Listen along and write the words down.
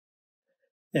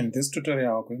In this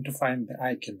tutorial, we're going to find the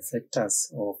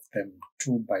eigenvectors of the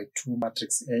 2 by 2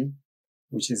 matrix A,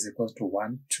 which is equal to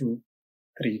 1, 2,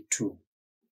 3, 2.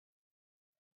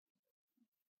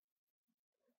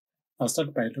 I'll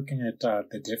start by looking at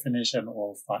the definition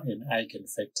of an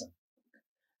eigenvector.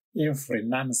 Every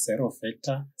non-zero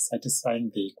vector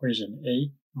satisfying the equation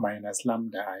A minus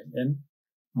lambda in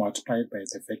multiplied by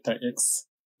the vector x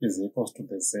is equal to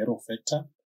the zero vector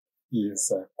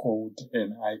is called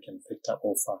an eigenvector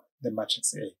of the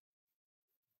matrix A.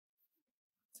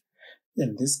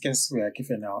 In this case, we are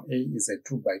given our A is a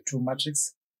 2 by 2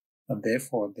 matrix, and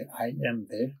therefore the IM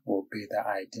there will be the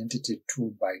identity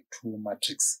 2 by 2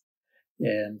 matrix.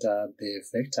 And the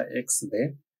vector x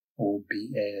there will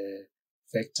be a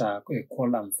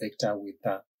column vector with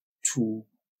 2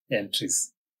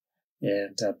 entries.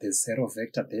 And the zero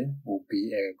vector there will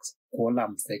be a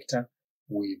column vector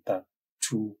with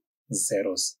 2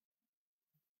 zeros.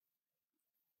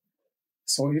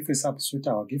 So if we substitute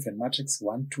our given matrix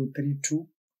 1, 2, 3, 2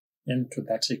 into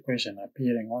that equation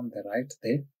appearing on the right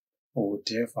there, we would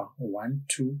have 1,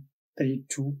 2, 3,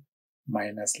 2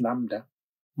 minus lambda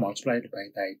multiplied by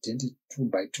the identity 2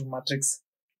 by 2 matrix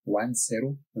 1,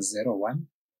 0, 0, 1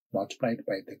 multiplied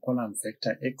by the column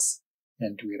vector x,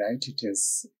 and we write it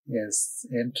as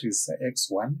entries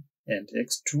x1 and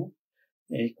x2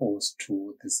 equals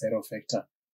to the zero vector,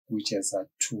 which has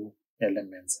 2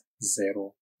 elements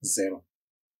 0, 0.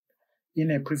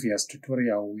 In a previous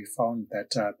tutorial, we found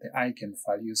that the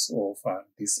eigenvalues of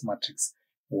this matrix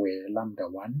were lambda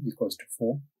 1 equals to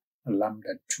 4,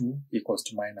 lambda 2 equals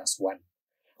to minus 1.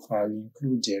 I'll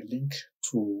include a link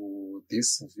to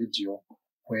this video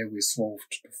where we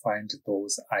solved to find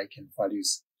those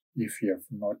eigenvalues if you have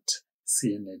not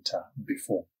seen it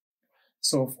before.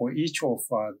 So for each of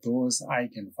those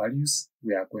eigenvalues,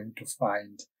 we are going to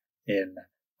find an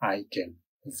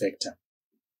eigenvector.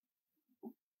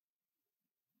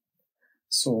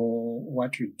 So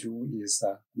what we do is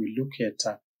we look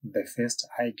at the first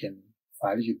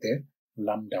eigenvalue there,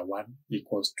 lambda 1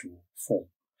 equals to 4,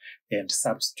 and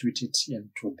substitute it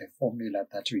into the formula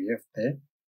that we have there.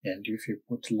 And if you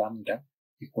put lambda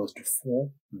equals to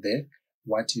 4 there,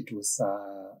 what it was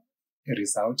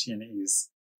result in is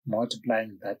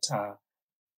multiplying that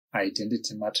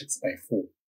identity matrix by 4.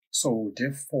 So we'll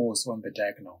have 4s on the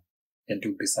diagonal, and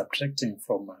we'll be subtracting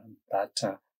from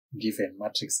that given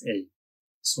matrix A.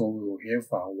 So we will have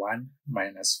 1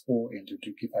 minus 4, and it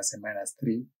will give us a minus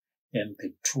 3, and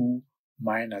the 2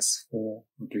 minus 4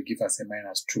 will give us a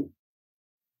minus 2.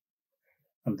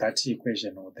 And that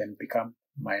equation will then become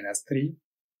minus 3,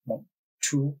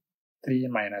 2, 3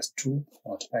 minus 2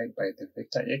 multiplied by the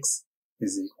vector x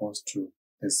is equals to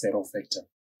the zero vector.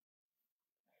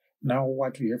 Now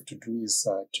what we have to do is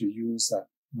to use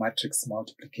matrix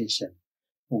multiplication.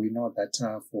 We know that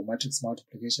for matrix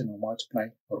multiplication, we multiply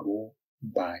row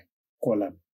by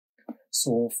column.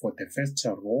 So for the first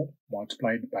row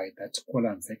multiplied by that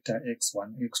column vector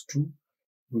x1, x2,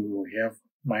 we will have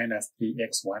minus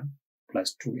 3x1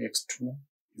 plus 2x2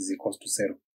 is equals to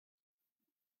 0.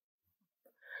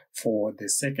 For the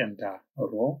second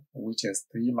row, which is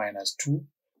 3 minus 2,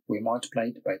 we multiply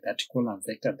it by that column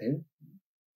vector there,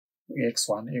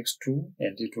 x1, x2,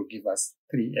 and it will give us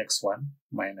 3x1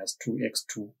 minus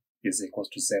 2x2 is equals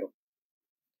to 0.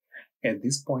 At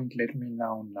this point, let me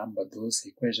now number those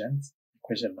equations.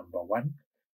 Equation number 1,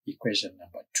 equation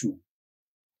number 2.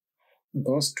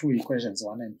 Those two equations,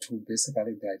 1 and 2,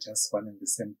 basically they are just one and the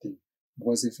same thing.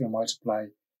 Because if you multiply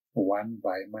 1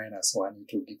 by minus 1,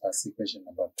 it will give us equation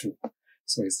number 2.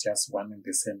 So it's just one and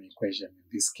the same equation in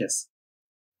this case.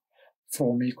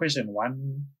 From equation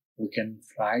 1, we can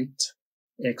write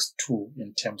x2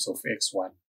 in terms of x1.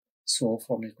 So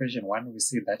from equation 1, we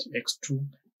see that x2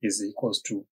 is equals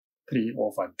to 3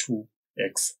 over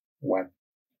 2x1.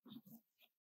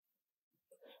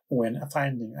 When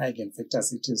finding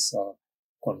eigenvectors, it is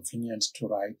convenient to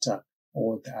write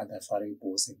all the other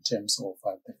variables in terms of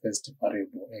the first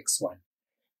variable x1.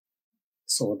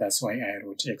 So that's why I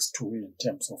wrote x2 in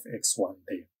terms of x1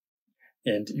 there.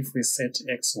 And if we set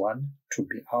x1 to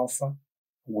be alpha,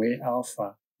 where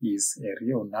alpha is a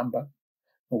real number,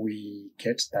 we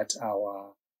get that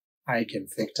our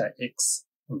eigenvector x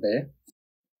there.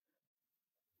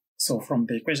 So from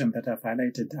the equation that I've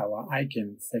highlighted, our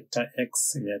eigenvector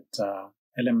x had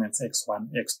elements x1,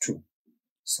 x2.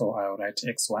 So I'll write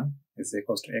x1 is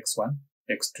equals to x1,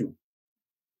 x2.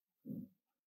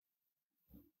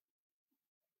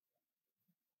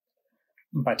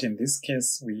 But in this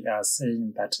case, we are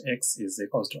saying that x is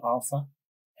equals to alpha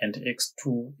and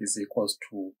x2 is equals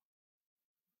to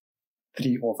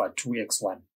 3 over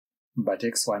 2x1. But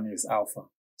x1 is alpha.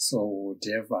 So we would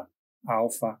have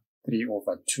alpha 3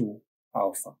 over 2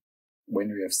 alpha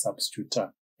when we have substitute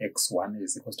x1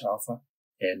 is equals to alpha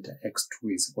and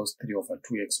x2 is equals to 3 over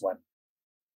 2 x1.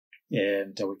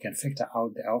 And we can factor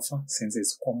out the alpha since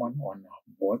it's common on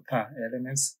both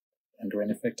elements. And when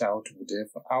you factor out, we would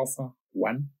have alpha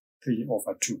 1, 3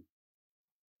 over 2.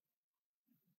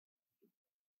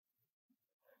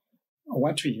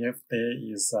 What we have there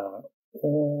is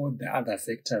all the other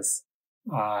vectors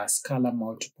are scalar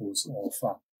multiples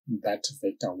of that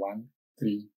vector 1,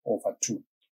 3 over 2.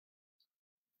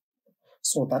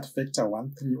 So that vector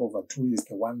 1, 3 over 2 is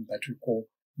the one that we call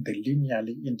the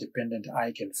linearly independent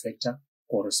eigenvector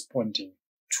corresponding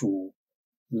to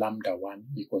lambda 1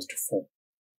 equals to 4.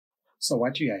 So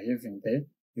what we are having there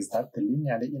is that the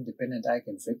linearly independent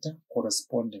eigenvector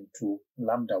corresponding to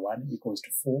lambda 1 equals to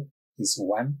 4 is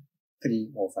 1, 3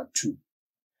 over 2.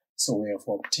 So we have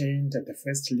obtained the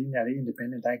first linearly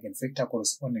independent eigenvector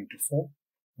corresponding to 4.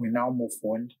 We now move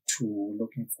on to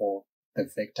looking for the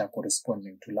vector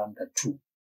corresponding to lambda 2.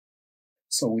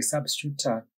 So we substitute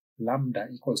lambda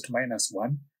equals to minus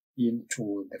 1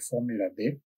 into the formula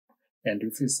there. And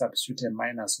if we substitute a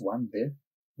minus 1 there,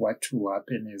 what will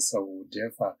happen is we would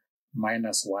have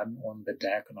minus 1 on the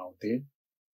diagonal there.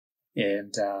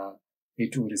 And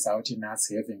it will result in us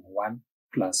having 1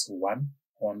 plus 1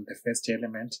 on the first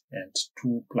element and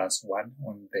 2 plus 1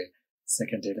 on the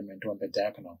second element on the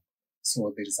diagonal.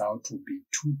 So the result will be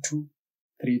 2, 2,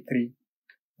 3, 3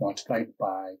 multiplied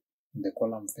by the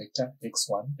column vector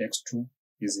x1, x2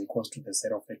 is equals to the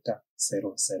 0 vector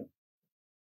 0, 0.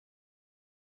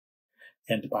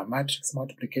 And by matrix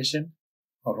multiplication,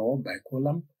 row by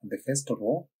column, the first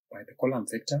row by the column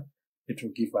vector, it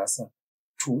will give us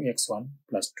 2x1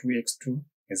 plus 2x2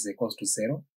 is equals to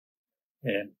 0.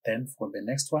 And then for the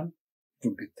next one, it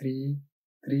will be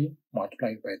 3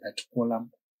 multiplied by that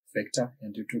column vector,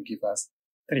 and it will give us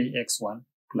 3x1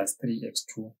 plus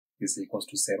 3x2 is equals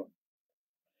to 0.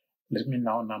 Let me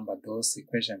now number those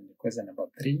equations, equation number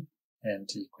 3 and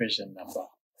equation number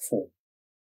 4.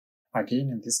 Again,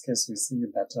 in this case, we see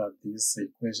that these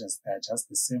equations are just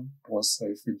the same. Also,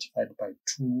 if we divide by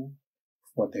 2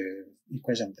 for the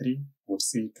equation 3, we'll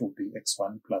see it will be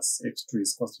x1 plus x2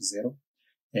 is equals to 0.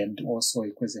 And also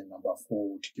equation number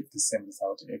 4 would give the same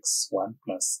result, x1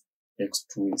 plus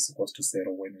x2 is equals to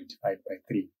 0 when we divide by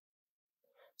 3.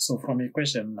 So from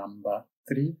equation number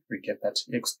 3, we get that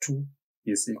x2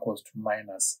 is equals to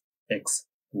minus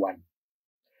x1.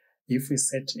 If we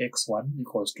set x1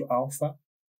 equals to alpha,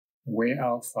 where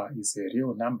alpha is a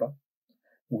real number,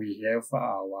 we have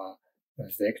our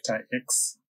vector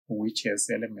x, which has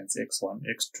elements x1,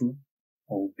 x2,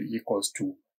 will be equals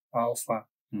to alpha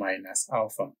minus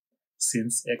alpha,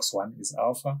 since x1 is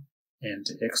alpha and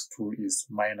x2 is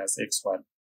minus x1.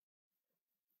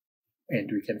 And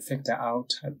we can factor out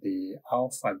the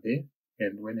alpha there,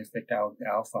 and when we factor out the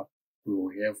alpha, we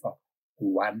will have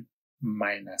 1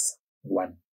 minus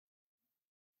 1.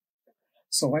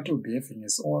 So what we'll be having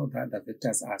is all the other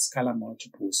vectors are scalar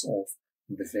multiples of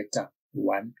the vector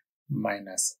 1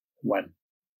 minus 1.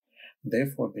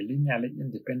 Therefore, the linearly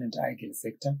independent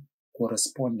eigenvector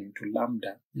corresponding to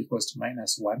lambda equals to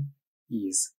minus 1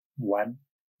 is 1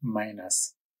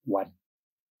 minus 1.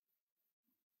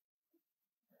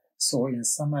 So in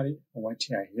summary, what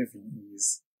you are having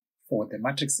is for the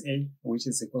matrix A, which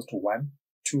is equals to 1,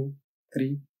 2,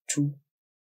 3, 2,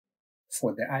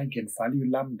 for the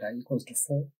eigenvalue lambda equals to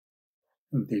 4,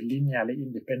 the linearly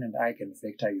independent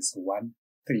eigenvector is 1,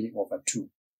 3 over 2.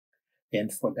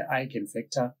 And for the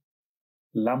eigenvector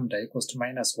lambda equals to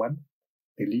minus 1,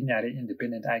 the linearly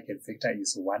independent eigenvector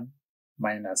is 1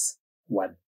 minus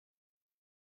 1.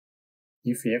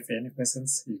 If you have any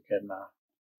questions, you can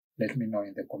let me know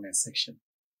in the comment section.